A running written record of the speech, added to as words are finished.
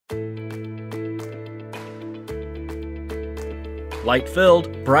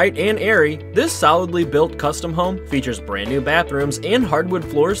Light-filled, bright, and airy, this solidly built custom home features brand new bathrooms and hardwood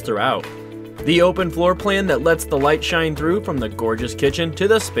floors throughout. The open floor plan that lets the light shine through from the gorgeous kitchen to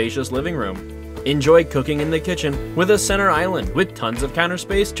the spacious living room. Enjoy cooking in the kitchen with a center island with tons of counter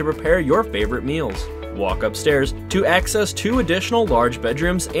space to prepare your favorite meals. Walk upstairs to access 2 additional large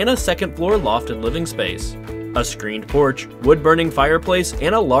bedrooms and a second floor lofted living space. A screened porch, wood-burning fireplace,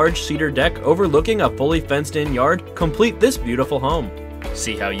 and a large cedar deck overlooking a fully fenced-in yard complete this beautiful home.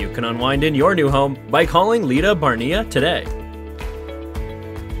 See how you can unwind in your new home by calling Lida Barniea today.